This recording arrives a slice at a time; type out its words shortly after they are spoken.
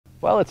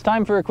Well, it's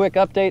time for a quick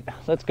update.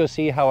 Let's go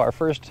see how our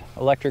first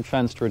electric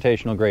fenced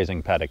rotational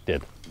grazing paddock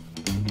did.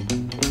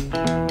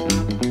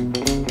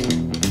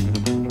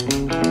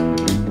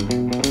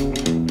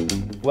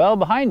 Well,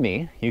 behind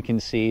me, you can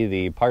see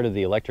the part of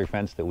the electric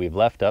fence that we've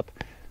left up.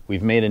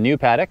 We've made a new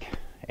paddock,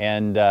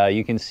 and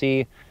you can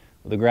see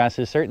the grass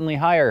is certainly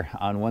higher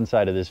on one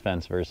side of this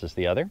fence versus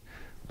the other.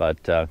 But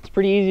it's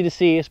pretty easy to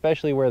see,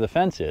 especially where the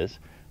fence is.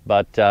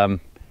 But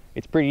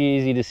it's pretty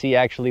easy to see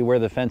actually where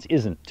the fence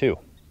isn't too.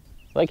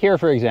 Like here,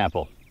 for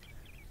example.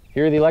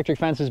 Here the electric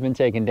fence has been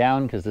taken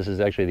down because this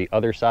is actually the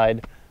other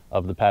side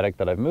of the paddock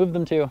that I've moved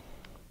them to.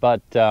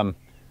 But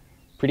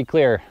pretty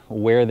clear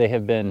where they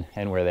have been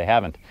and where they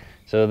haven't.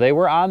 So they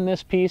were on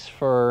this piece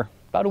for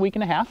about a week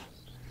and a half.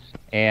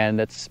 And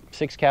that's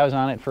 6 cows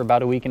on it for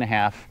about a week and a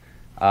half.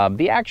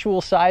 The actual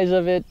size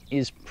of it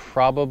is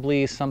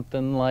probably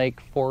something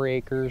like 4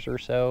 acres or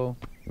so.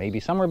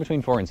 Maybe somewhere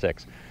between 4 and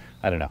 6.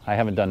 I don't know. I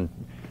haven't done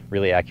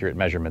really accurate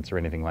measurements or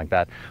anything like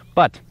that.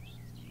 But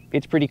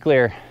it's pretty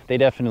clear they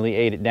definitely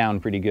ate it down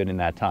pretty good in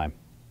that time.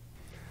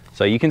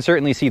 So you can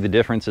certainly see the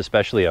difference,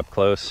 especially up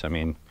close. I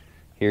mean,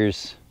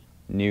 here's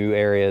new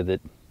area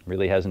that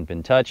really hasn't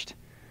been touched,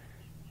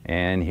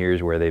 and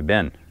here's where they've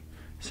been.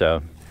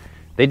 So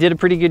they did a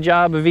pretty good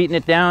job of eating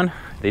it down.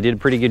 They did a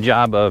pretty good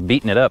job of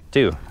beating it up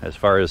too, as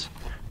far as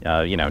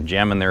you know,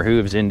 jamming their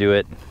hooves into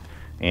it,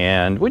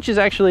 and which is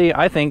actually,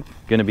 I think,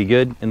 going to be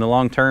good in the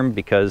long term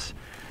because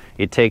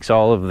it takes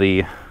all of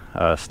the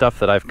stuff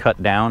that I've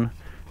cut down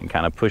and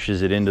kind of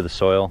pushes it into the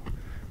soil.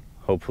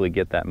 Hopefully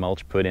get that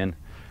mulch put in.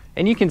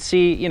 And you can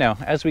see, you know,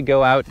 as we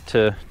go out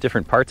to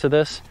different parts of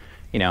this,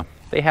 you know,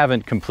 they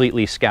haven't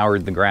completely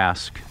scoured the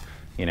grass,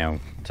 you know,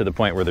 to the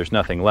point where there's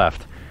nothing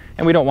left.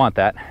 And we don't want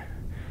that.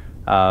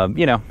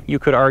 You know, you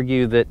could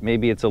argue that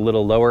maybe it's a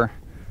little lower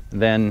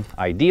than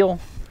ideal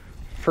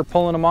for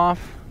pulling them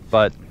off,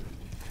 but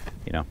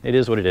you know, it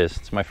is what it is.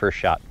 It's my first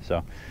shot.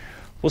 So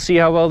we'll see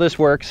how well this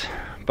works,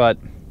 but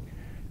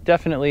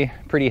definitely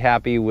pretty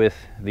happy with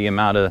the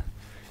amount of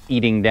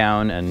eating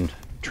down and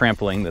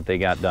trampling that they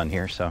got done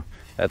here, so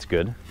that's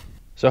good.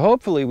 So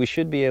hopefully we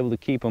should be able to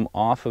keep them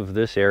off of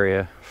this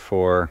area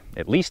for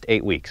at least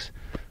 8 weeks.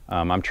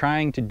 I'm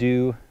trying to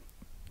do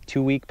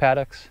 2-week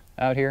paddocks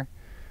out here,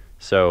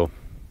 so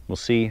we'll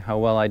see how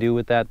well I do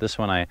with that. This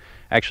one I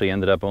actually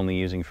ended up only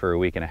using for a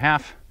week and a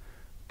half,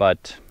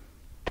 but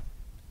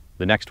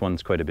the next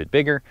one's quite a bit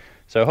bigger,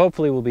 so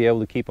hopefully we'll be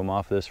able to keep them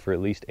off this for at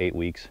least 8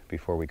 weeks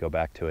before we go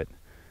back to it.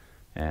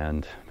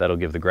 And that'll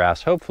give the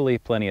grass hopefully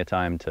plenty of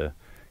time to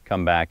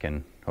come back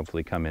and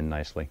hopefully come in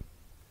nicely.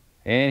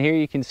 And here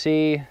you can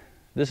see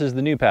this is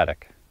the new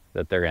paddock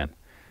that they're in.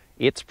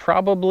 It's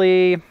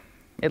probably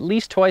at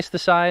least twice the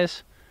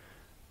size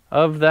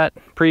of that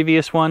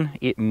previous one.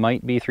 It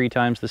might be 3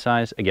 times the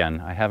size. Again,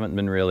 I haven't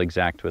been real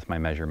exact with my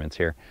measurements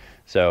here.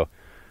 So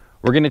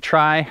we're going to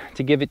try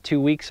to give it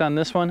 2 weeks on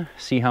this one,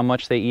 see how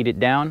much they eat it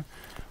down.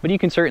 But you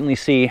can certainly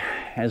see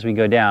as we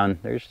go down,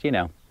 there's, you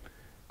know,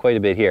 quite a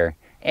bit here.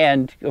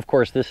 And of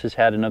course, this has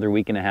had another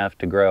week and a half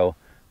to grow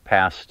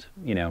past,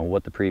 you know,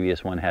 what the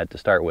previous one had to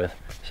start with.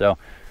 So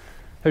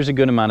there's a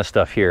good amount of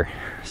stuff here.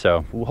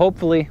 So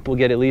hopefully we'll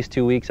get at least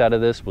 2 weeks out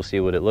of this. We'll see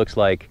what it looks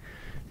like.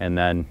 And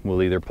then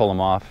we'll either pull them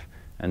off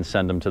and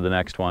send them to the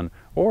next one,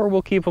 or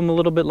we'll keep them a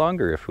little bit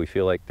longer if we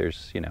feel like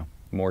there's, you know,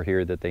 more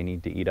here that they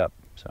need to eat up.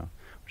 So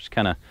we'll just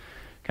kind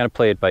of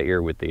play it by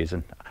ear with these.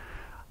 And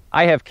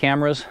I have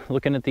cameras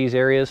looking at these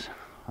areas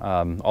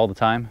all the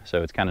time.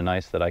 So it's kind of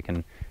nice that I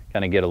can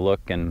kind of get a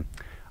look, and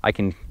I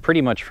can pretty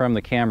much from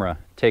the camera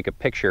take a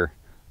picture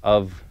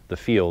of the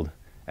field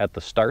at the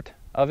start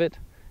of it,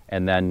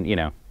 and then, you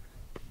know,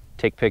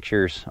 take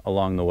pictures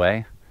along the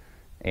way,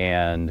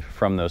 and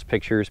from those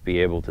pictures be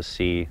able to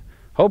see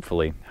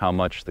hopefully how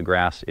much the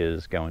grass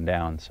is going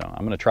down. So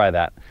I'm going to try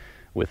that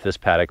with this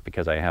paddock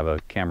because I have a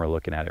camera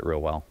looking at it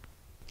real well.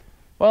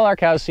 Well, our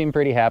cows seem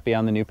pretty happy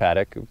on the new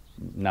paddock.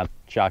 Not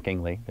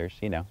shockingly, there's,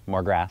 you know,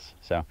 more grass,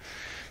 so I'm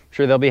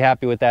sure they'll be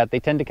happy with that. They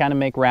tend to kind of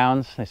make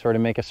rounds. They sort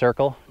of make a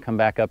circle, come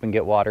back up and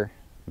get water,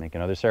 make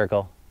another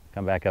circle,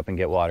 come back up and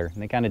get water.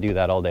 And they kind of do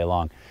that all day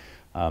long,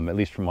 at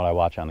least from what I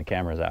watch on the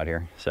cameras out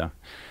here. So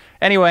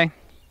anyway,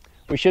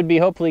 we should be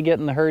hopefully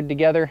getting the herd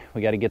together.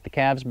 We got to get the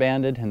calves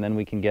banded, and then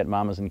we can get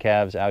mamas and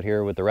calves out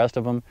here with the rest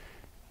of them,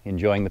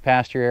 enjoying the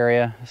pasture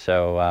area.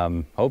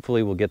 So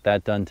hopefully we'll get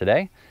that done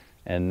today.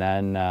 And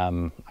then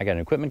I got an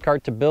equipment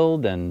cart to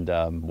build, and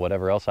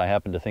whatever else I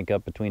happen to think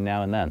up between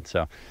now and then.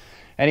 So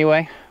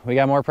anyway, we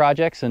got more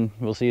projects, and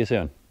we'll see you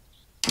soon.